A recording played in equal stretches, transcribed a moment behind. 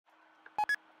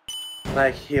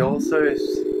Like he also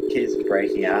keeps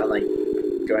breaking out, like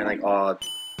going like oh,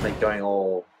 like going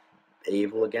all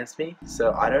evil against me.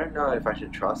 So I don't know if I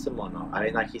should trust him or not. I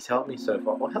mean, like he's helped me so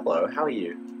far. Well, hello, how are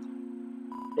you?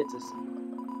 It's just,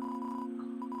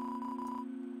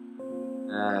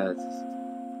 it's just,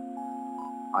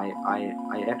 I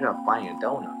ended up buying a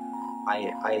donut.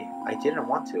 I didn't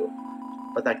want to,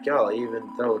 but that girl, even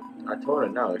though I told her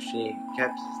no, she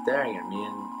kept staring at me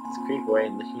and this creep away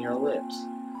and licking her lips.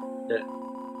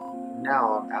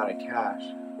 Now I'm out of cash.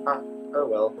 Oh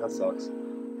well, that sucks.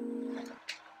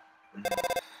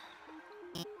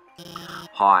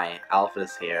 Hi,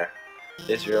 Alpha's here.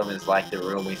 This room is like the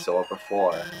room we saw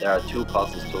before. There are two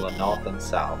puzzles to the north and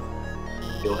south.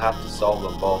 You'll have to solve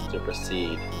them both to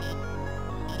proceed.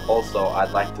 Also,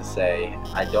 I'd like to say,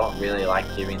 I don't really like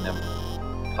giving them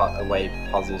away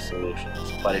puzzle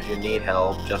solutions, but if you need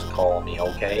help, just call me,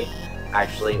 okay?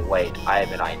 Actually, wait, I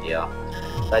have an idea.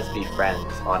 Let's be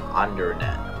friends on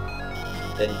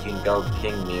Undertale. Then you can go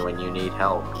ping me when you need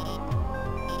help.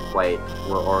 Wait,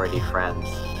 we're already friends,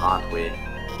 aren't we?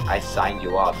 I signed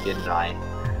you up, didn't I?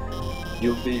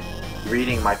 You'll be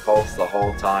reading my posts the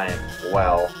whole time.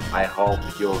 Well, I hope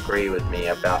you agree with me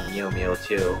about Mew Mew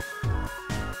too.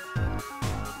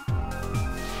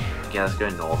 Okay, let's go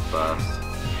north first.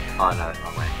 Oh no,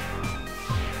 wrong way.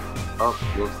 Oh,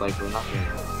 looks like we're not doing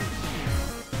north.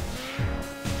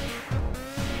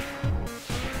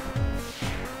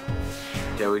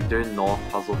 Okay, we do north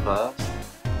puzzle first.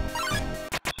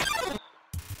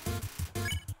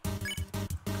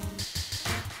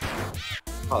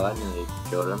 Oh, that nearly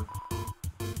killed him.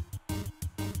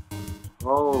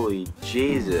 Holy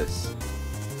Jesus.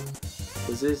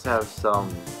 Does this have some...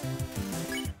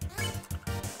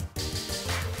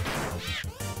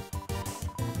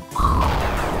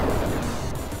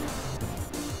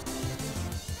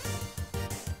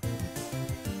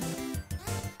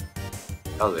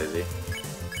 That was easy.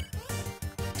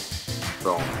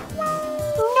 Boom.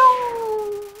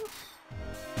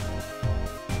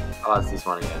 Oh, it's this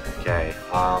one again. Okay,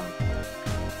 I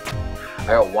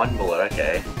got one bullet,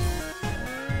 okay.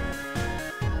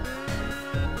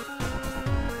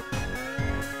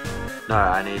 No,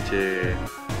 I need to...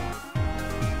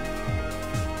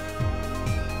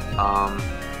 I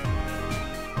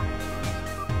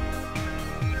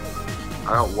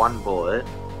got one bullet.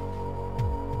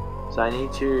 So I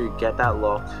need to get that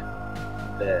locked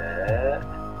there.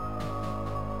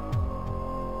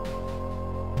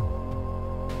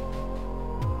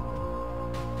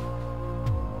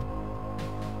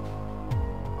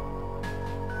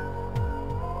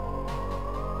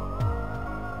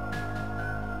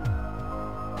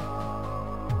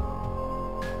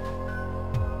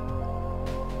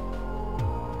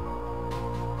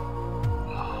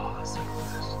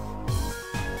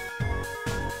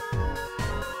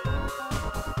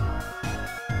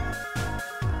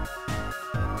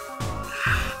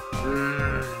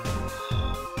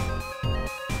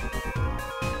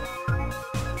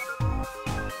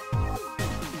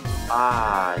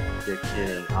 Ah, you're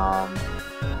kidding. I'm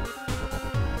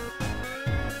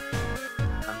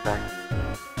back.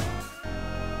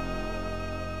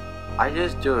 I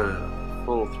just do a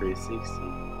full 360.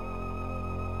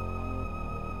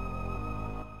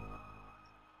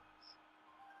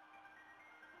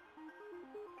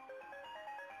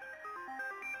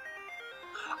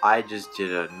 I just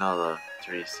did another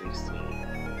 360.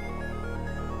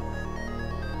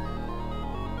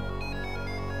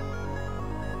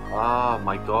 Oh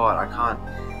my god, I can't.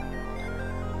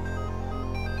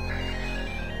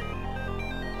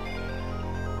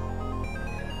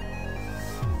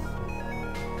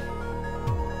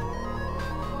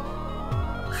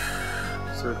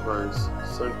 So close,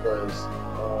 so close.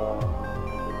 Oh.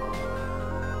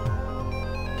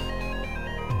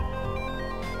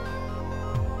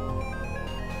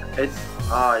 It's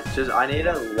just, I need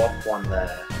to lock one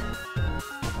there.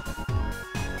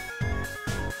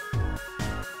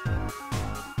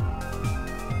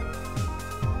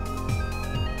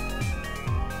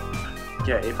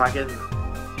 Okay, if I can...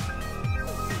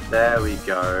 There we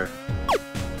go.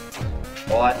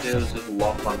 All I did was just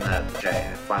lock on that. Okay,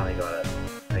 I finally got it.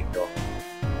 Thank God.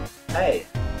 Hey!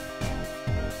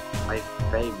 My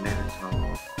fave managed from...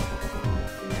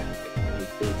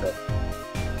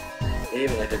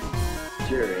 Even if it's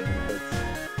during, it's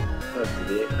supposed to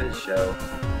be a quiz show.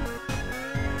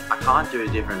 I can't do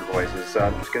different voices, so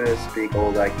I'm just gonna speak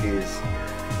all like these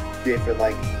different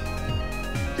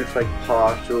just like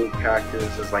partial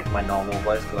characters as like my normal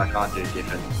voice, because I can't do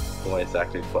different voice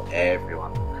acting for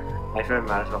everyone. My favorite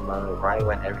management moment, right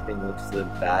when everything looks the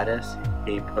baddest,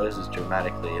 he poses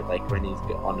dramatically, like when he's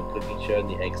on a cooking show and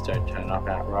the eggs don't turn up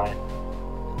outright.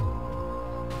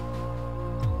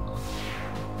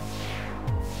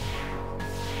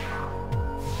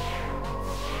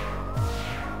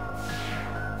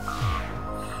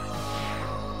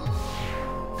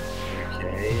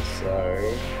 Okay, so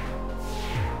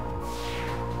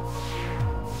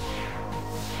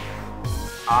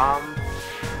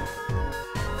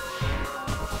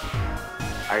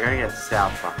I gotta get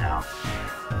south somehow.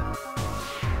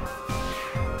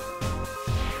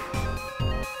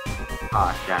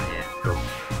 Ah, down here. Cool.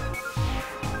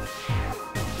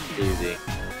 Easy.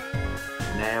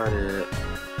 Nailed it.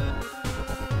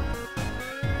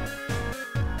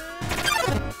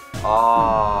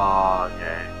 Oh,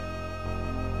 okay.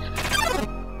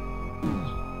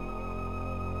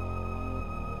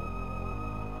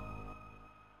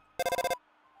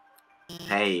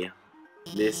 Hey,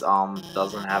 this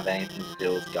doesn't have anything to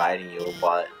do with guiding you,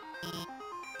 but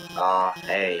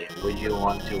hey, would you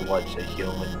want to watch a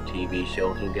human TV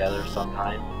show together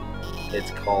sometime?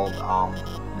 It's called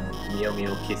Mew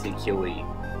Mew Kissy Kiwi.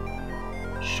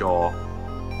 Sure.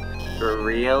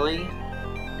 Really?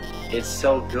 It's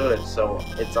so good. So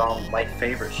it's my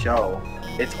favorite show.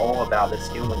 It's all about this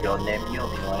human girl named Mew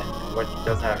Mew, and what she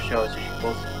doesn't have shows, so she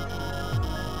goes.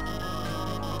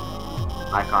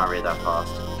 I can't read that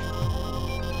fast.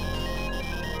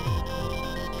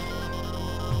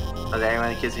 As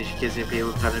anyone kissing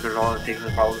people, trying to control and taking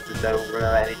the problems instead of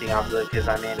remember anything after the kiss.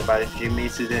 I mean, but if she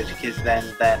meets to the kiss, then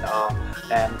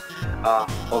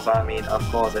also, I mean, of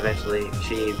course, eventually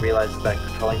she realizes that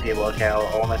controlling people, okay, I'll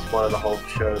almost spoil the whole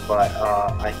show, but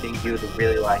I think you'd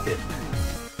really like it.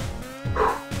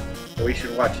 We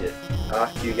should watch it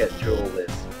after you get through all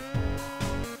this.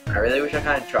 I really wish I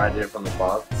kind of tried it from the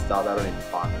start. That would have been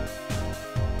fun.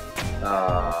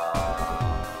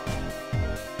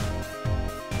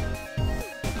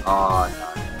 Oh no.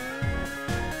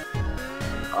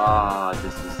 Ah,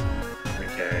 this is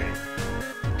okay.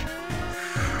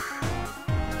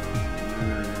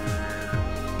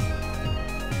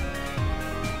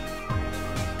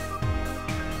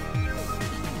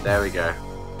 There we go.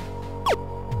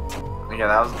 Okay,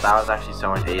 that was actually so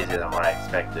much easier than what I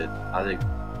expected. I was like,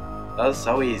 that was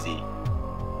so easy.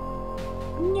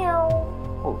 No.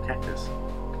 Oh, cactus.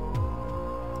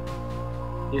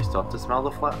 You stop to smell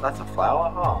the flower? That's a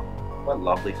flower? Oh, what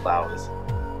lovely flowers.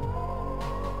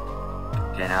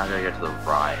 Okay, now I'm gonna go to the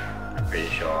right, I'm pretty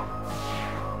sure.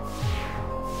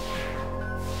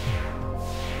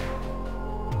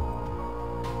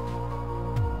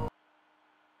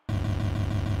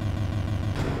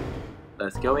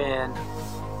 Let's go in.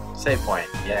 Save point.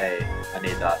 Yay. I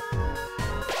need that.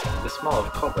 The smell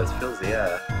of cobwebs fills the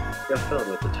air. You're filled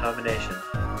with determination.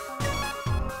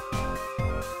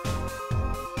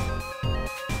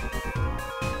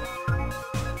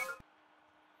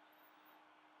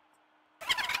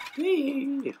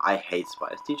 I hate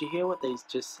spiders. Did you hear what they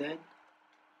just said?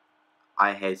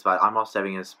 I hate spiders. I'm not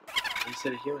saving a spider. They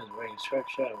said a human wearing a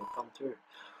striped shirt will come through.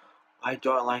 I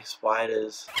don't like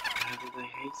spiders. How do they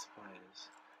hate spiders?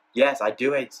 Yes, I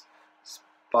do hate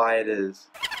spiders.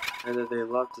 How do they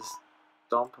love to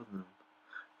stomp on them?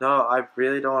 No, I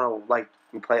really don't want to, like,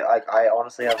 play, like, I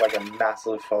honestly have, like, a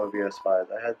massive phobia of spiders.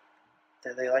 I heard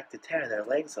that they like to tear their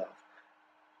legs off.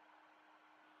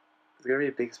 There's gonna be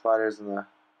big spiders in the...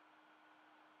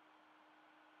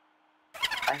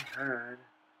 I heard...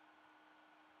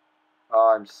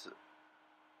 Oh, I'm so...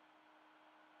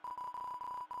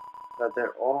 that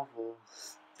they're awful,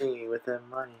 stinging with their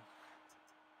money.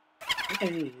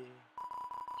 Hey,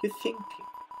 you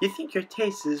think your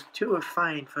taste is too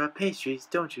refined for our pastries,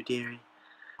 don't you, dearie?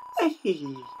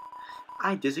 Hey,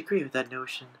 I disagree with that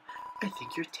notion. I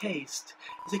think your taste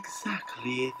is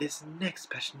exactly this next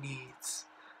batch needs.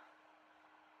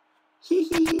 Hee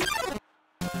hee.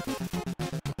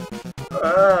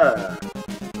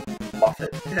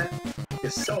 Muffet,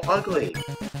 you're so ugly.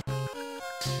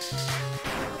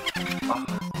 Oh,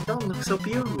 don't look so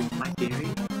beautiful, my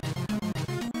dearie.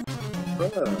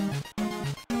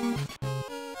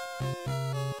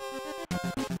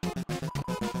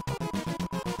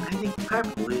 I think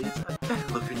purple is a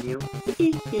better look than you.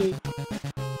 Hehehe.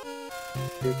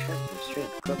 Your attractive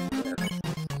strength comes.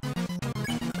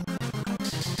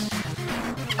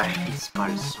 I hate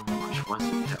spiders so much. Once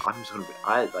I'm just gonna be,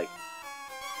 I'm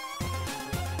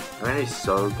gonna be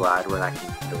so glad when I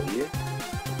can kill you.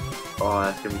 Oh,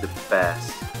 that's gonna be the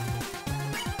best.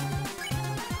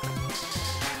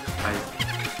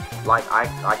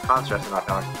 I can't stress enough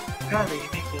how apparently you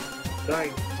make a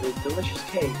very delicious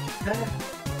cake.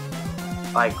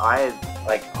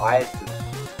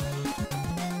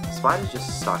 spiders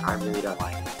just suck. I really don't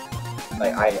like them.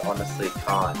 Like, I honestly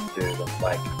can't do them.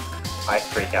 Like, I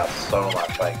freak out so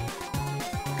much. Like,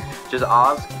 just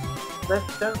ask.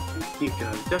 Don't keep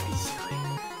going. Don't be silly.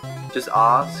 Just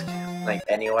ask, like,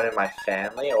 anyone in my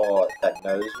family or that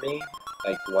knows me,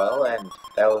 like, well, and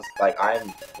that was, like,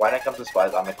 when it comes to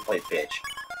spiders, I'm a complete bitch.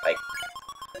 Like,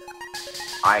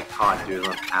 I can't do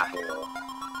them at all.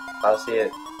 I'll see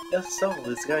it. Your soul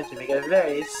is going to make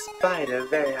a spider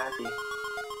very happy.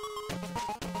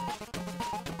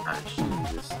 Oh,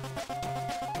 Jesus.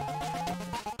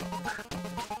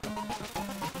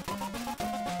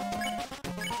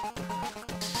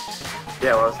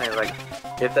 Yeah, well, I was saying, like,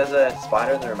 if there's a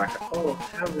spider in the room, I go, oh,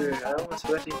 how rude, I almost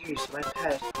forgot to introduce my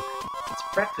pet. It's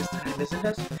breakfast time, isn't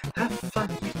it? Have fun,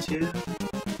 you two.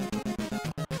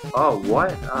 Oh,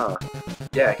 what? Oh.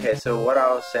 Yeah, okay, so what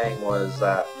I was saying was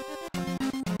that,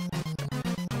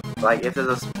 like, if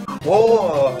there's a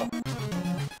whoa!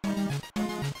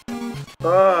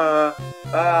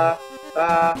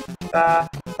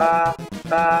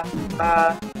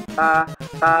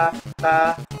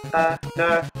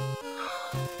 No.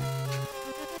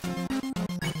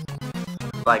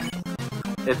 Like,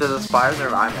 if there's a spider in the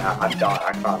room, I'm done.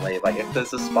 I can't leave. Like, if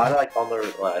there's a spider, like, on the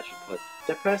roof, well, I should put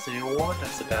the person who warned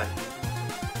us about you.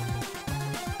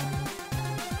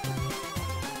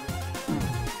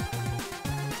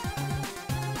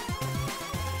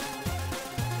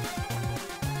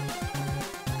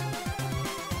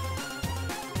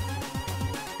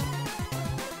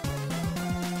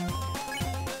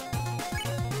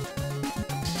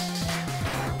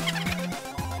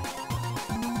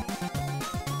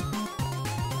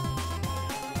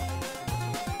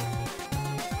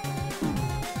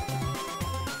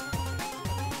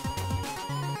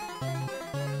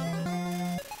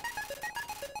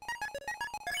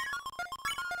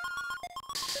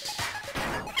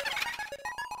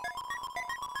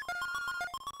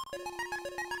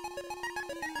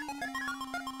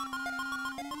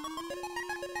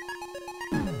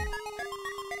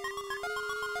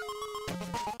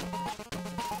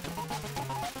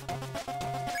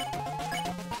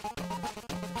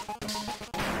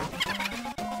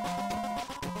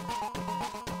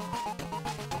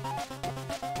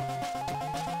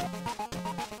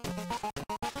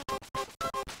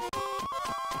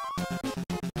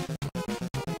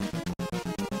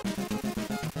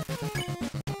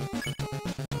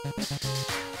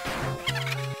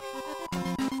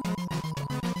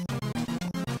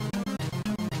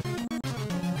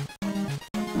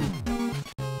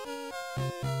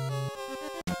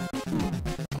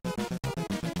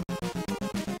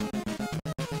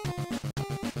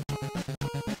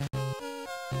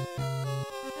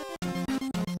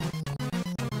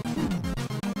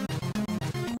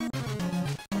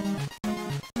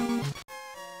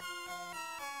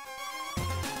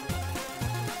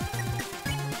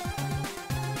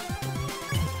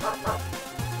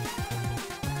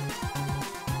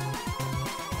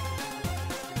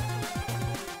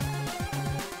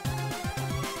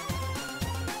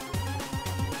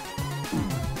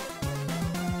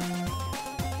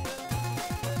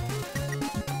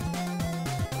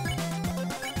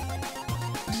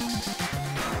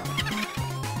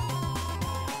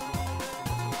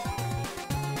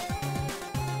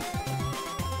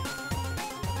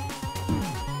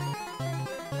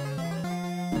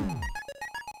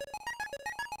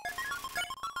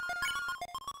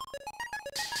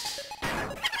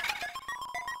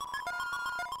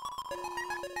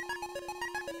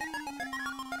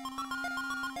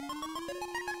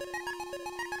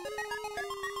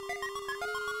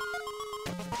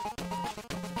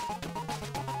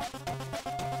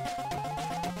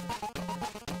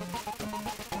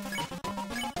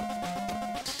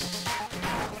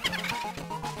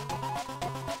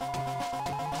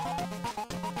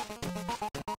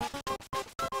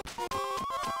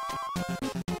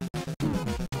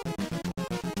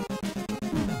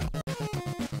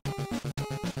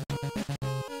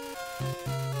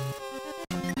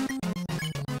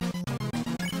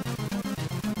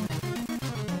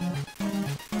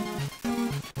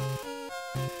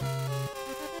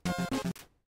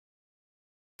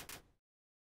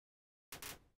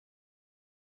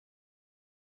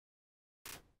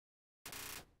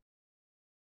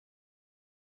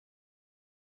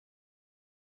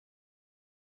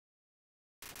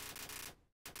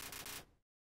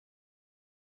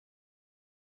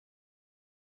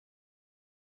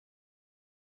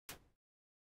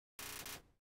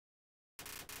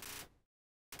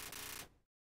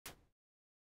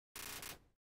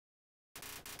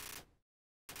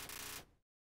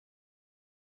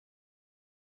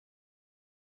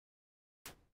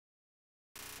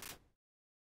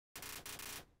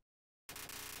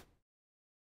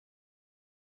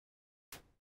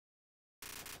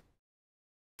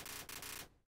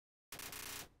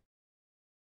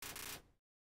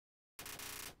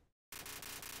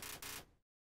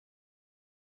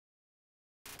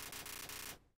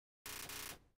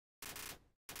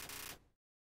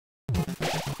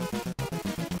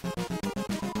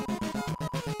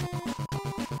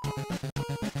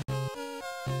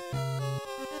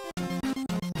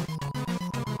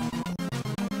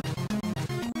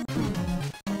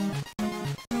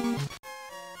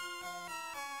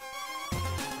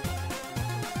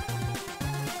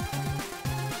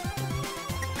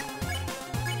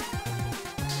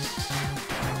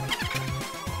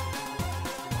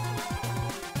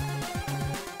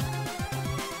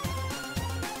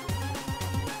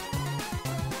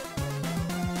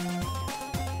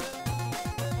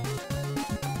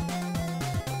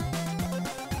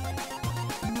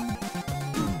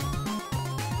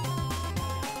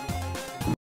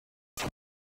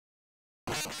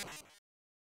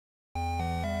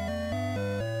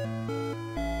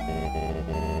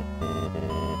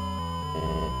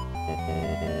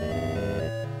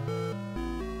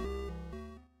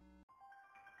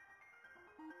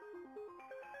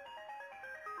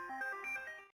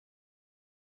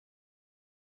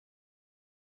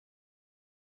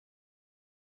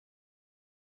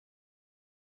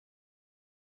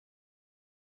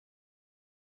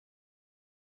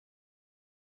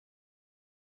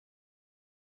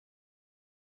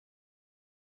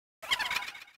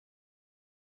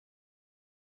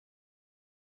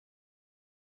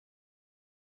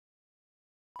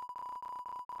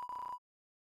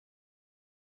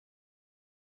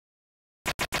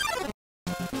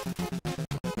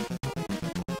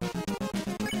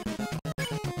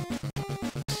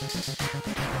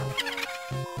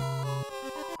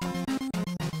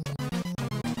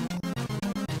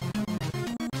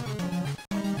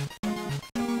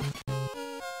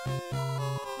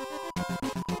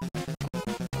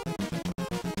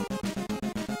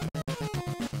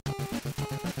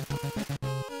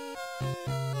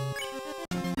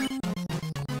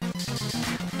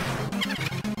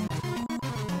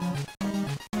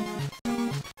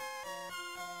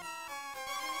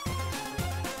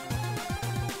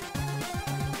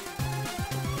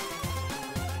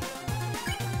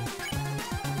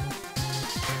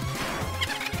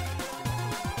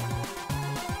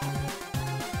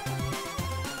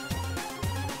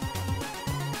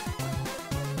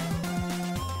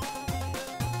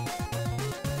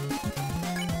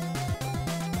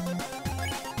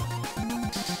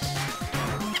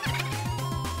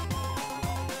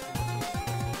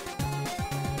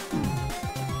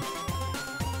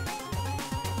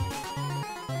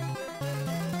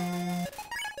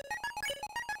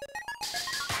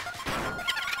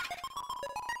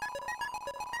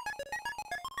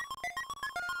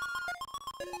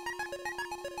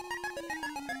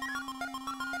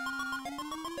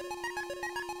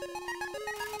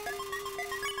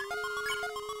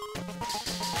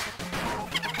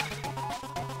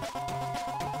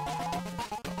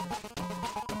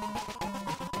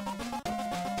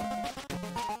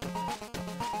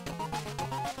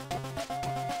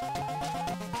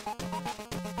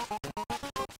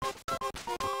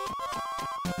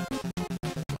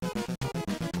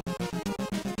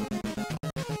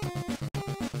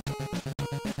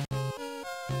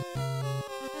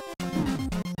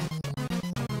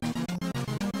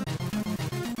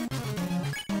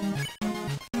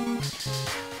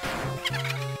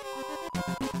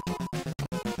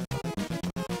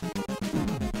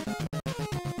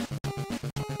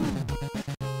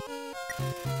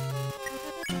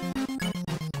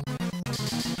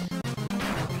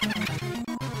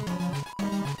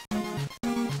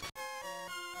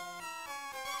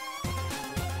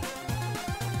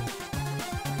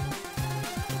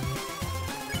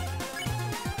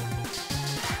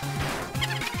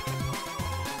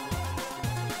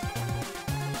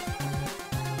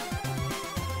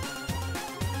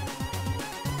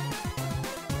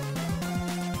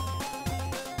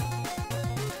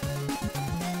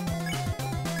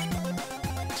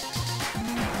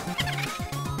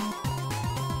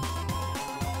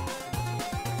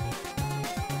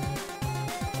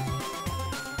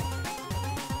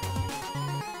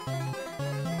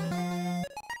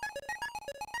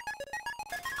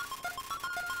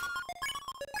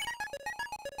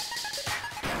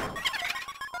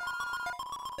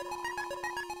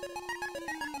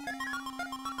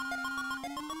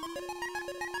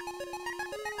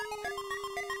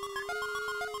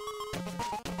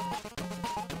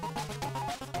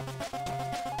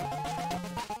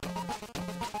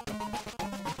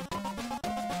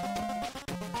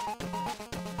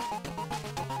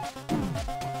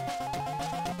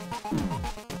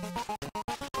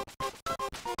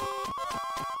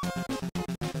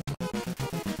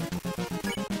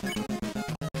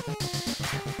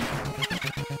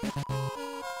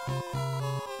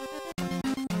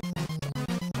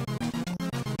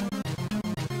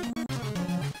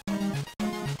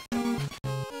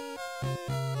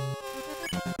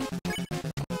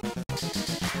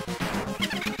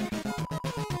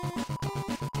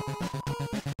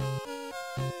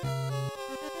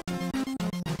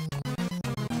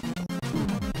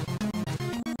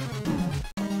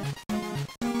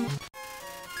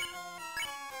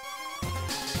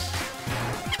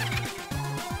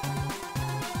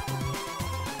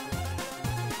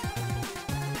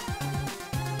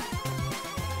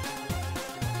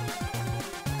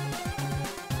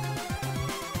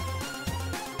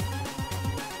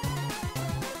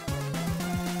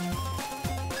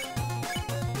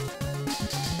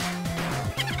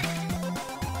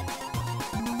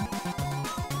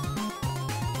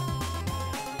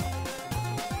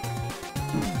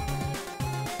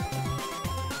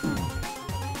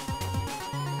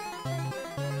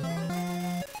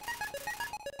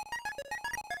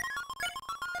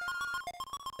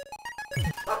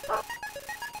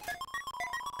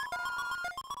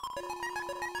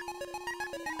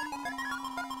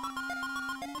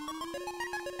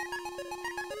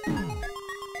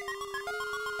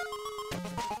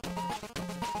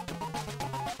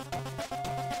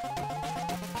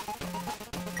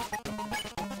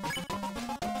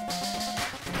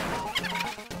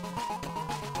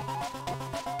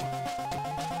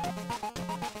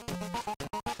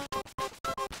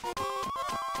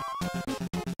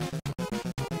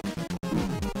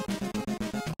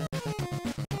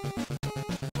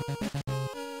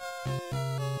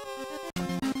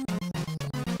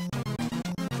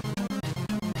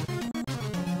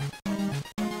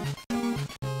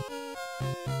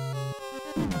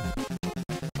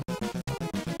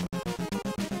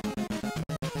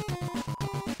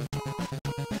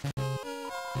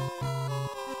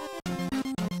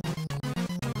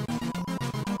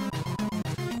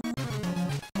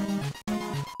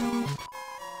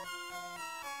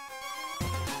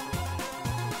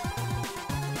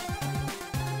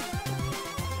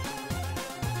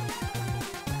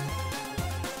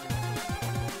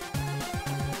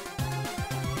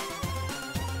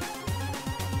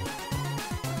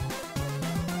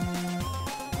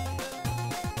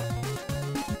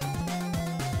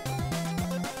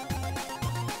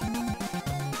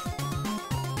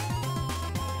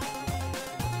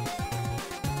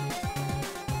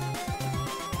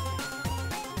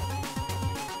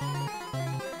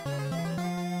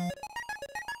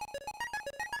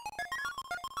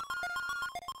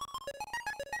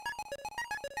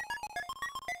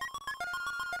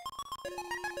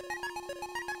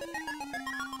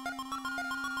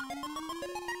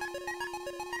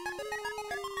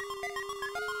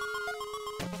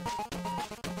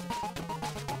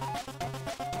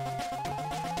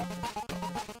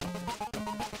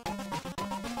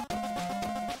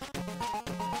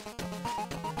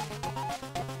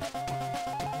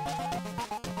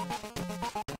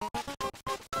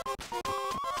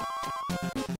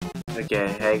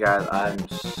 Okay, hey guys, I'm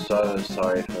so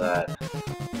sorry for that.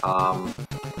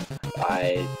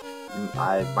 I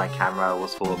my camera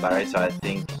was full of battery, so I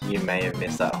think you may have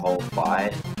missed that whole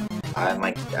fight. I'm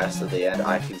like, as at the end,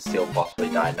 I could still possibly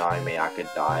die. Knowing me, I could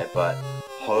die, but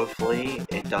hopefully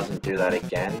it doesn't do that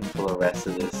again for the rest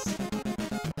of this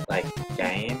like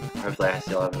game. Hopefully I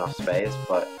still have enough space,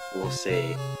 but we'll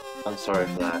see. I'm sorry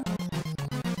for that.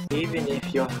 Even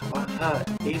if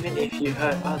you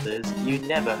hurt others, you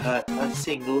never hurt a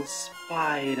single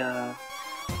spider.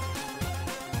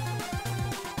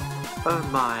 Oh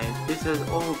my, this has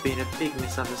all been a big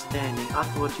misunderstanding. I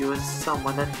thought you were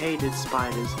someone that hated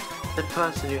spiders. The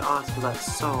person who asked for that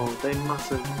soul, they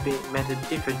must have met a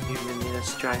different human in a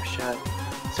striped shirt.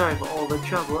 Sorry for all the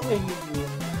trouble.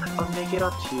 I'll make it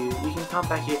up to you. You can come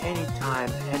back here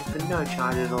anytime and for no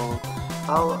charge at all.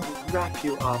 I'll wrap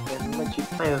you up and let you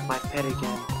play with my pet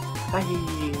again.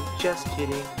 Just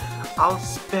kidding. I'll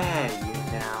spare you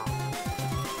now.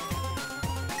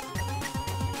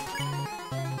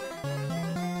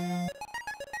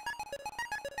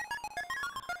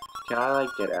 Can I like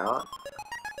get out?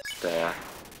 Spare.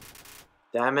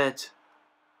 Damn it.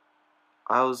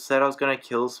 I said I was gonna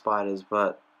kill spiders,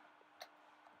 but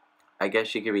I guess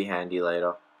she could be handy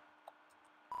later.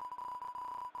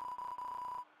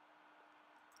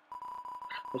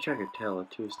 The tracker tail a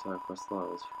 2-star plus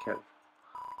levels for cat.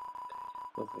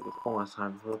 Looks like it's almost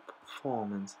time for the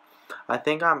performance. I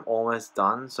think I'm almost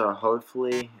done, so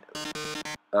hopefully.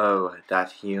 Oh,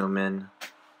 that human.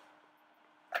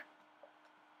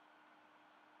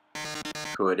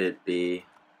 Could it be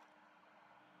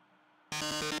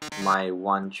my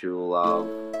one true love?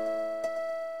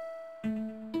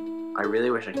 I really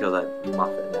wish I killed that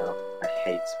Muffet now. I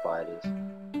hate spiders.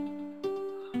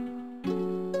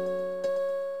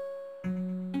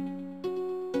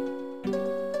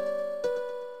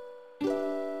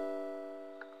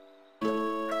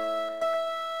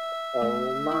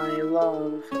 Oh my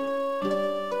love,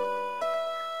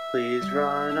 please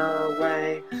run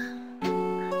away.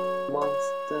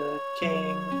 Monster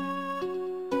King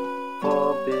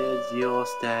forbids your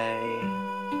stay.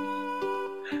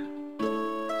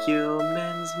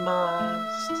 Humans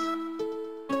must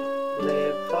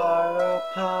live far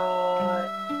apart,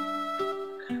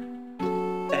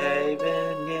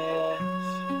 even if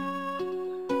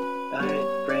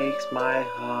it breaks my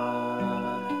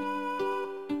heart.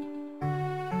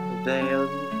 They'll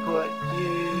put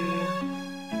you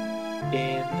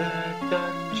in the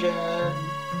dungeon.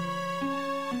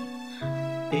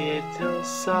 It'll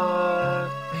suck,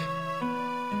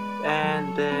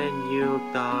 and then you'll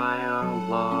die a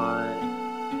lot.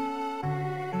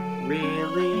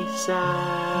 Really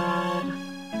sad,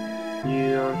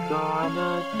 you're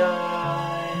gonna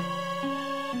die.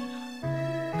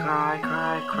 Cry,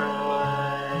 cry,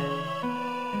 cry,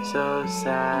 so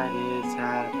sad it's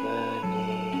happening.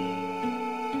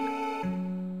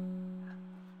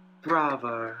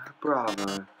 Bravo,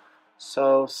 bravo,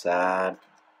 so sad.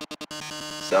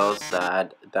 So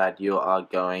sad that you are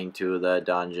going to the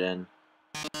dungeon.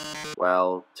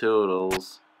 Well,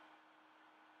 toodles.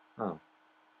 Oh.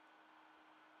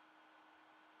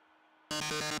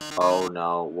 Oh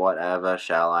no, whatever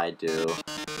shall I do?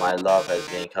 My love has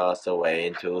been cast away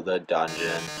into the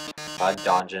dungeon. A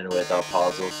dungeon with a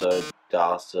puzzle so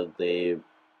dastardly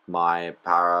my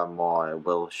paramour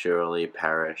will surely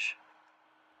perish.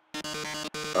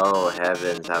 Oh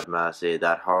heavens have mercy,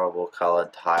 that horrible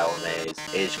colored tile maze.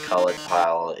 Each colored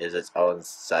tile is its own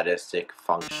sadistic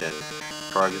function.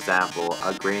 For example,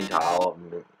 a green tile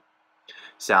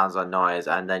sounds a noise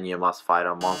and then you must fight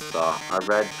a monster. A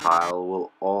red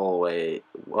tile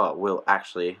will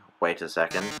actually, wait a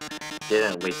second.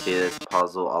 Didn't we see this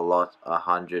puzzle a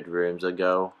 100 rooms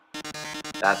ago?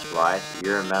 That's right,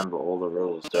 you remember all the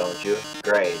rules, don't you?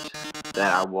 Great,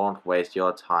 then I won't waste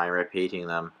your time repeating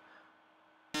them.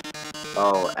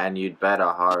 Oh, and you'd better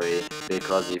hurry,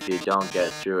 because if you don't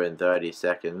get through in 30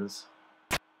 seconds...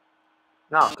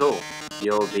 Oh, cool.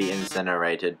 You'll be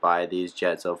incinerated by these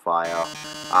jets of fire.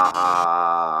 Ah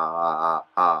ah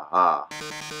ah ah.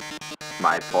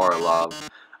 My poor love.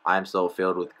 I'm so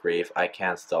filled with grief, I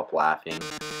can't stop laughing.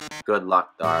 Good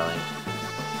luck, darling.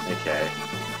 Okay.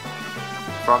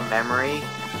 From memory,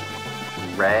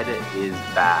 red is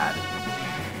bad.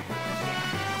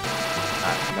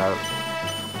 Nope.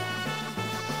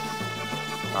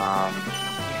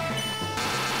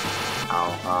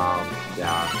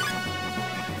 Yeah.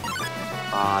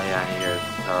 Oh yeah, here's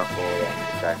purple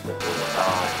and effectively.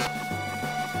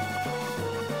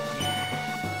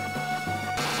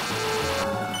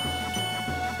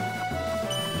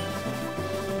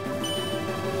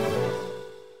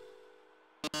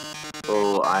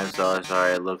 Oh, I'm so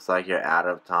sorry, it looks like you're out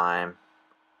of time.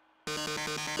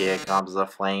 Here comes the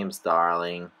flames,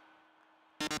 darling.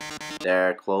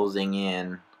 They're closing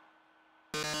in.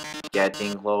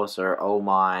 Getting closer, oh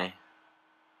my.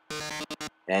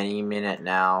 Any minute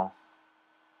now.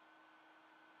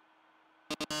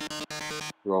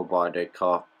 Robotic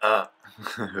cough.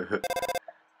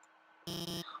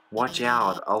 Watch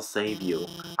out, I'll save you.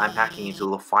 I'm hacking into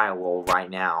the firewall right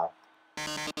now.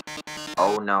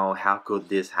 Oh no, how could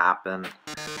this happen?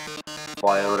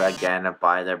 Foiled again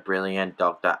by the brilliant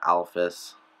Dr.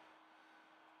 Alphys.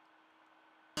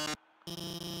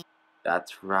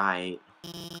 That's right.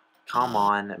 Come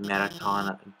on,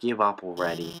 Metaton, give up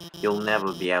already. You'll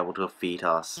never be able to defeat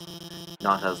us.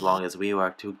 Not as long as we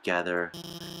work together.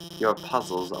 Your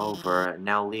puzzle's over.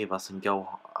 Now leave us and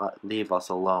leave us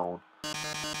alone.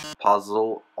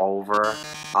 Puzzle over?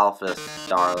 Alphys,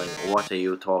 darling, what are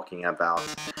you talking about?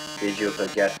 Did you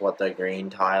forget what the green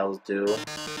tiles do?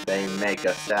 They make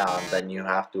a sound, then you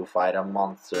have to fight a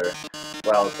monster.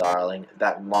 Well, darling,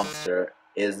 that monster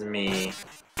is me.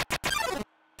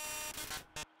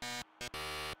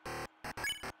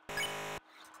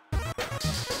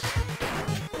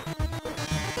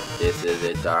 This is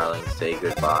it, darling. Say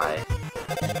goodbye.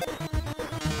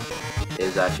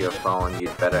 Is that your phone?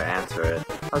 You'd better answer it.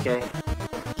 Okay.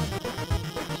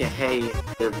 Okay, hey,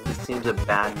 this seems a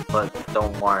bad, but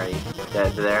don't worry.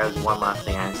 There's one last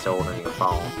thing I installed on your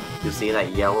phone. You see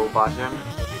that yellow button?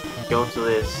 Go to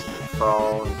this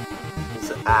phone's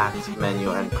apps menu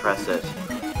and press it.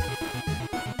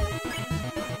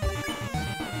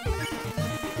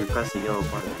 You press the yellow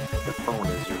button. The phone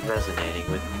is resonating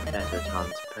with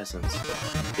Mettaton's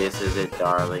presence. This is it,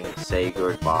 darling. Say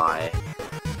goodbye.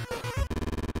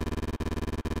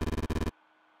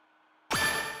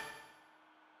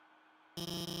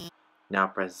 Now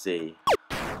press Z.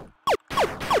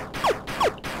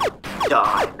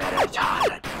 Die,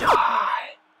 Mettaton,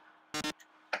 die!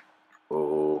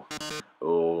 Oh,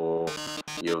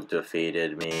 you've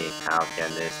defeated me. How can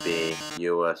this be?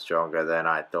 You were stronger than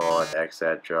I thought,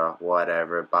 etc.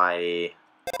 Whatever, bye.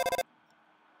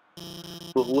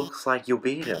 Well, looks like you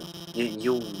beat him.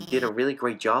 You did a really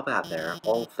great job out there.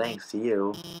 All thanks to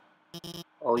you.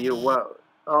 Oh, you were...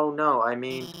 Oh no, I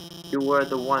mean, you were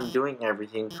the one doing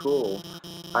everything cool.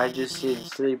 I just did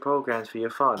silly programs for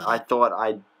your fun. I thought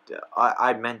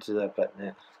I meant to that, but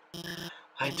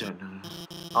I don't know.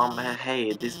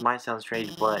 Hey, this might sound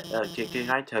strange, but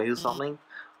can I tell you something?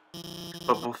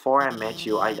 But before I met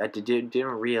you, I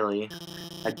didn't really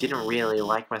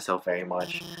like myself very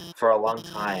much. For a long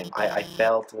time, I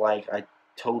felt like a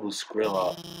total screw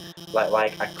up.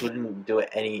 Like I couldn't do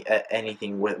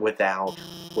anything without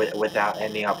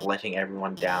ending up letting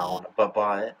everyone down. But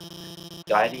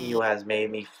guiding you has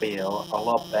made me feel a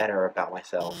lot better about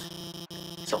myself.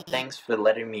 So thanks for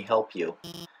letting me help you.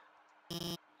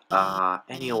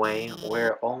 Anyway,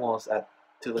 we're almost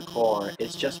to the core.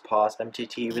 It's just past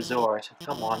MTT Resort.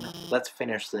 Come on, let's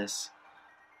finish this.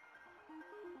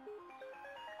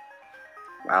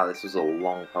 Wow, this was a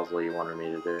long puzzle you wanted me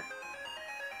to do.